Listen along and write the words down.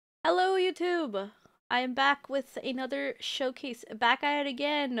Hello YouTube! I am back with another showcase. Back at it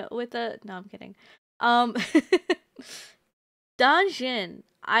again with a no, I'm kidding. Um Danjin.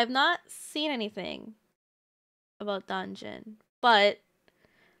 I've not seen anything about Danjin, but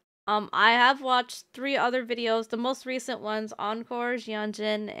I have watched 3 other videos. The most recent ones, Encore,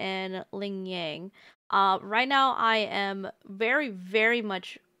 Jianjin, and Ling Yang. Right now I am very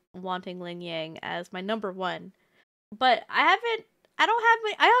much wanting Ling Yang as my number 1. But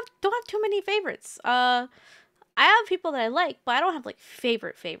don't have too many favorites. I have people that I like, but I don't have like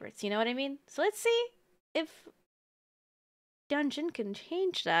favorites, you know what I mean? So let's see if Danjin can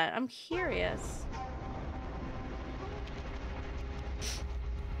change that. I'm curious.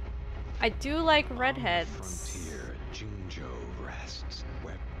 I do like redheads.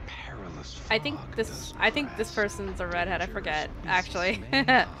 I think this person's a redhead, I forget, actually. They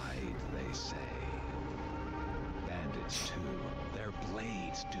say. Bandits too, their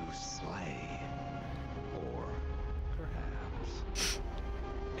blades do slay. Or perhaps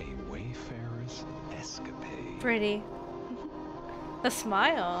a wayfarer's escapade. Pretty. The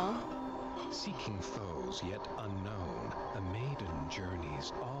smile. Seeking foes yet unknown, a maiden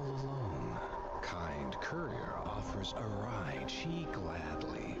journeys all alone. Kind courier offers a ride she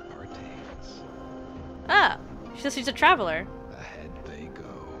gladly partakes. Ah, she says she's a traveler. Ahead they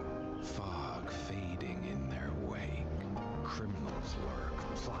go, fog fading in their wake. Criminals lurk,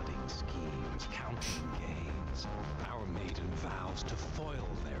 plotting schemes, counting gains. Our maiden vows to foil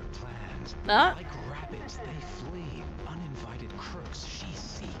their plans. Like rabbits they flee, uninvited crooks she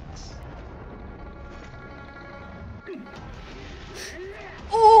seeks.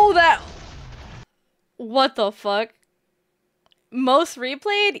 Oh, that... What the fuck? Most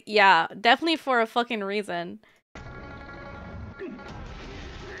replayed? Yeah, definitely for a fucking reason.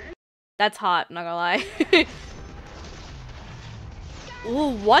 That's hot, not gonna lie.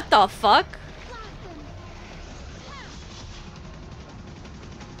 Ooh, what the fuck?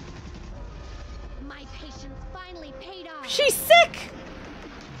 My patience finally paid off. She's sick!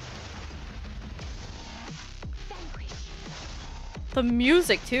 The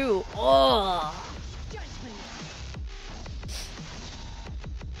music too. Oh.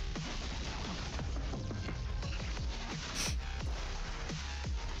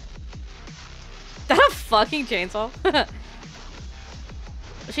 That a fucking chainsaw?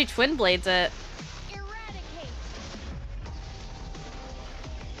 She twin blades it. Eradicate.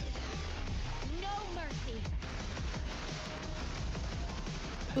 No mercy.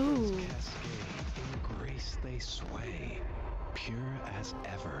 Ooh. In grace they sway, pure as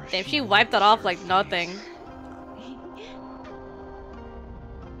ever. Damn, she wiped that off like nothing.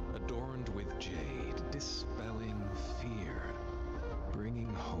 Adorned with jade, dispelling fear,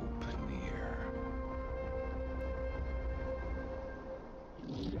 bringing hope near.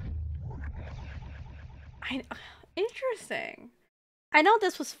 Interesting. I know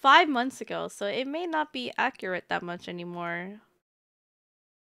this was 5 months ago, so it may not be accurate that much anymore.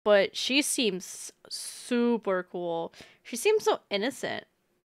 But she seems super cool. She seems so innocent.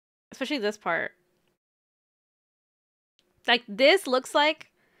 Especially this part. Like, this looks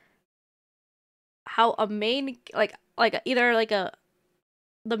like how a main, either like the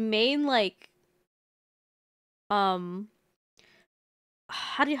main, like, how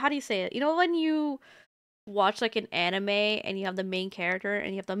do you say it? You know when you watch like an anime and you have the main character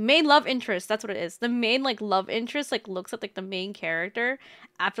and you have the main love interest, that's what it is. The main like love interest like looks at like the main character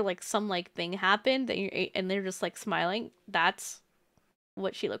after like some like thing happened and they're just like smiling. That's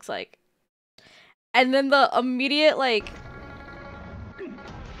what she looks like. And then the immediate like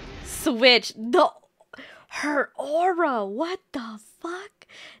switch, her aura, what the fuck?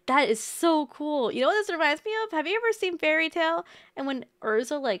 That is so cool. You know what this reminds me of? Have you ever seen Fairy Tale? And when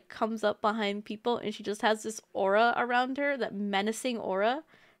Urza like comes up behind people and she just has this aura around her, that menacing aura,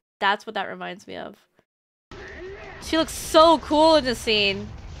 that's what that reminds me of. She looks so cool in this scene.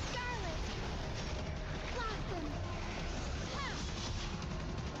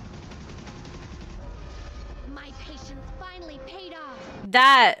 My patience finally paid off.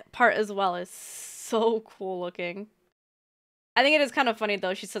 That part as well is so cool looking. I think it is kind of funny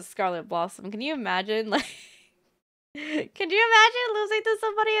though. She says Scarlet Blossom. Can you imagine, like, can you imagine losing to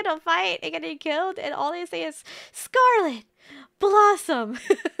somebody in a fight and getting killed, and all they say is Scarlet Blossom?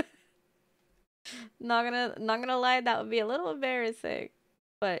 Not gonna lie, that would be a little embarrassing.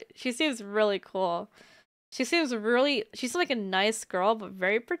 But she seems really cool. She's like a nice girl, but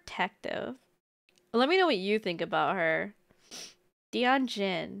very protective. Let me know what you think about her.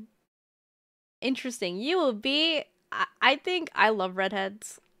 Danjin. Interesting. You will be... I think I love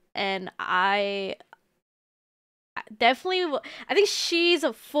redheads. And I Definitely, I think she's a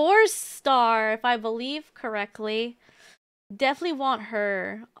 4-star, if I believe correctly. Definitely want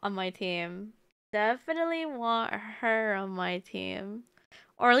her on my team. Definitely want her on my team.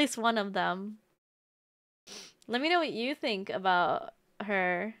 Or at least one of them. Let me know what you think about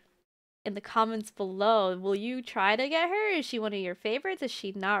her in the comments below. Will you try to get her? Is she one of your favorites? Is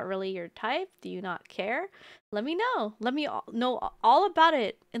she not really your type? Do you not care? Let me know. Let me know all about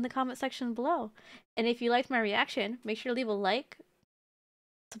it in the comment section below. And if you liked my reaction, make sure to leave a like,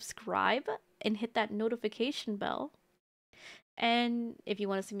 subscribe, and hit that notification bell. And if you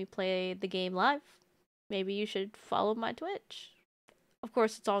want to see me play the game live, maybe you should follow my Twitch. Of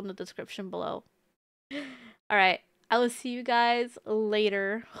course, it's all in the description below. Alright, I will see you guys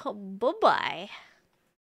later. Bye-bye.